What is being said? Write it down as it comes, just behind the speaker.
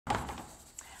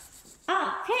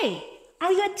Hey,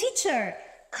 are you a teacher,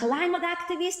 climate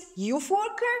activist, youth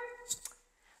worker?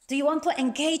 Do you want to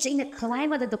engage in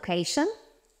climate education?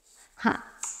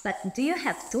 But do you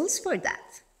have tools for that?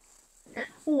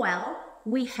 Well,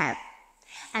 we have,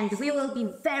 and we will be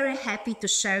very happy to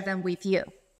share them with you.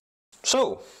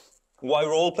 So, why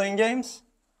role-playing games?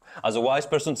 As a wise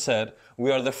person said,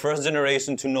 we are the first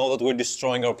generation to know that we're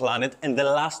destroying our planet and the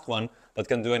last one that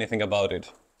can do anything about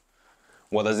it.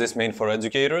 What does this mean for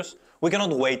educators? We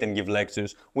cannot wait and give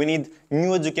lectures. We need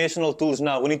new educational tools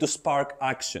now. We need to spark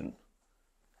action.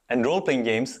 And role-playing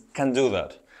games can do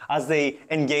that, as they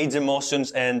engage emotions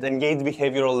and engage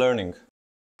behavioral learning.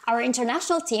 Our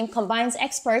international team combines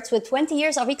experts with 20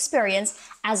 years of experience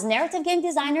as narrative game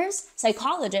designers,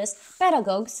 psychologists,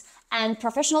 pedagogues, and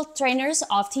professional trainers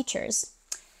of teachers.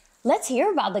 Let's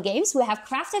hear about the games we have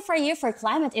crafted for you for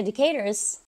climate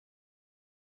educators.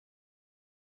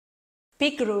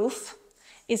 Big Roof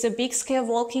is a big-scale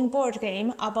walking board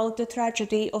game about the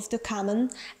tragedy of the common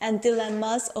and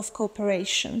dilemmas of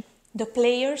cooperation. The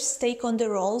players take on the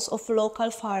roles of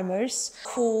local farmers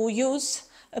who use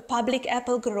a public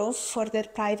apple grove for their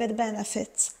private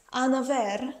benefits,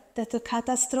 unaware that a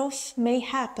catastrophe may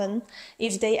happen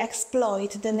if they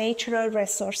exploit the natural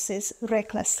resources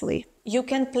recklessly. You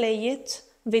can play it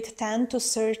with 10 to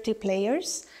 30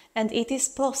 players, and it is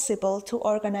possible to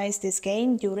organize this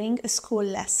game during a school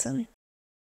lesson.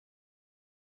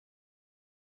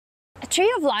 A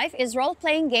Tree of Life is a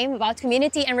role-playing game about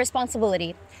community and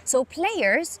responsibility. So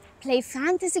players play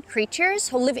fantasy creatures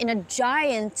who live in a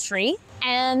giant tree,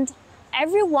 and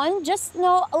everyone just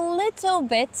know a little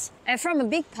bit from a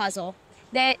big puzzle.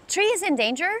 The tree is in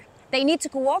danger. They need to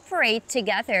cooperate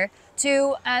together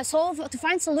to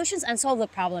find solutions and solve the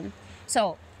problem.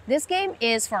 So this game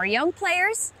is for young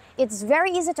players. It's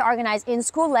very easy to organize in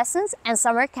school lessons and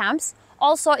summer camps.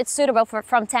 Also, it's suitable for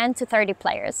from 10 to 30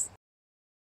 players.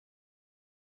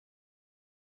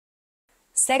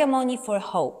 Ceremony for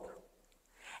Hope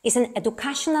is an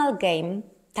educational game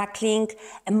tackling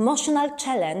emotional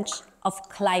challenge of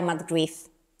climate grief.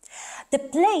 The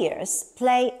players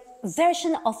play a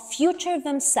version of future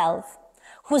themselves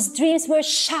whose dreams were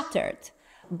shattered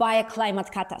by a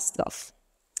climate catastrophe.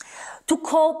 To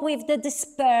cope with the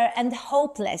despair and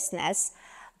hopelessness,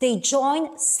 they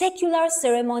join secular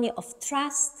ceremony of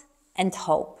trust and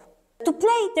hope. To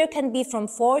play, there can be from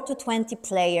 4 to 20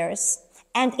 players,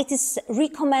 and it is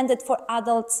recommended for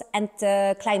adults and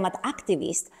climate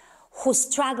activists who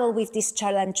struggle with this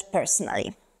challenge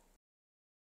personally.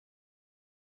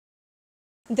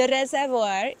 The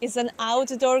Reservoir is an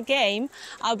outdoor game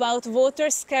about water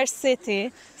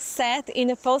scarcity set in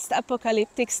a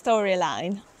post-apocalyptic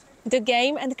storyline. The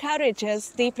game encourages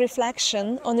deep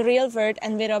reflection on real-world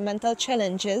environmental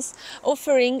challenges,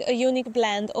 offering a unique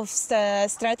blend of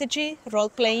strategy,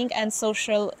 role-playing and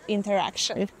social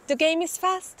interaction. The game is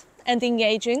fast and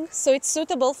engaging, so it's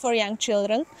suitable for young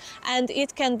children, and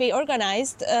it can be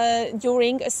organized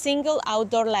during a single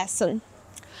outdoor lesson.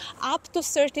 Up to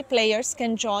 30 players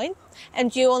can join,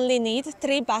 and you only need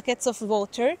 3 buckets of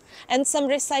water and some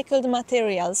recycled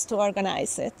materials to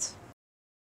organize it.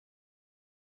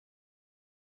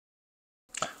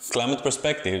 Climate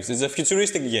Perspectives is a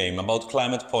futuristic game about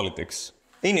climate politics.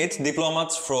 In it,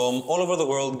 diplomats from all over the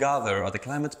world gather at a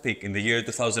climate peak in the year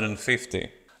 2050.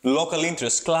 Local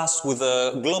interests clash with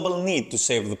a global need to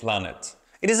save the planet.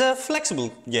 It is a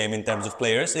flexible game in terms of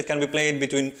players. It can be played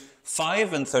between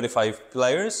 5 and 35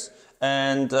 players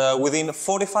and within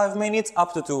 45 minutes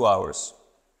up to 2 hours.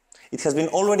 It has been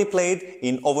already played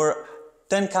in over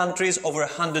 10 countries over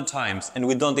 100 times, and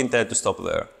we don't intend to stop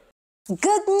there.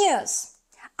 Good news!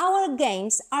 Our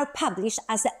games are published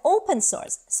as an open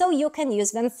source, so you can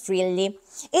use them freely,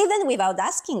 even without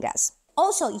asking us.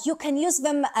 Also, you can use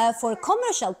them for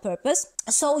commercial purpose,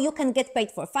 so you can get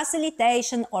paid for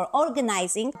facilitation or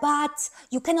organizing, but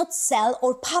you cannot sell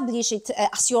or publish it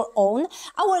as your own,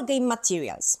 our game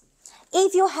materials.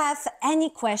 If you have any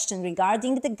question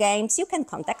regarding the games, you can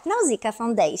contact Nausicaa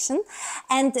Foundation.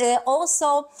 And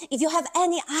also, if you have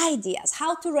any ideas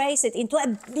how to raise it into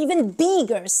an even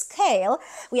bigger scale,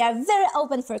 we are very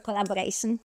open for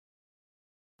collaboration.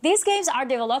 These games are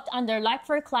developed under Larp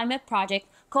For Climate project,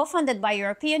 co-funded by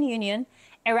European Union,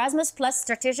 Erasmus Plus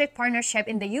strategic partnership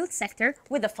in the youth sector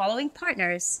with the following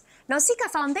partners: Nausicaa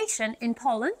Foundation in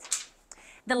Poland,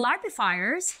 the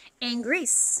Larpifiers in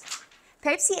Greece,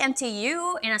 Pepsi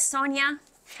MTU in Estonia,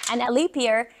 and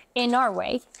Elipier in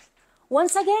Norway.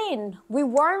 Once again, we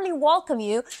warmly welcome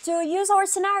you to use our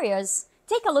scenarios.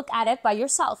 Take a look at it by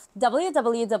yourself.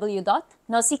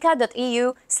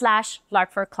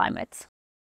 www.nausicaa.eu/Larp For Climate.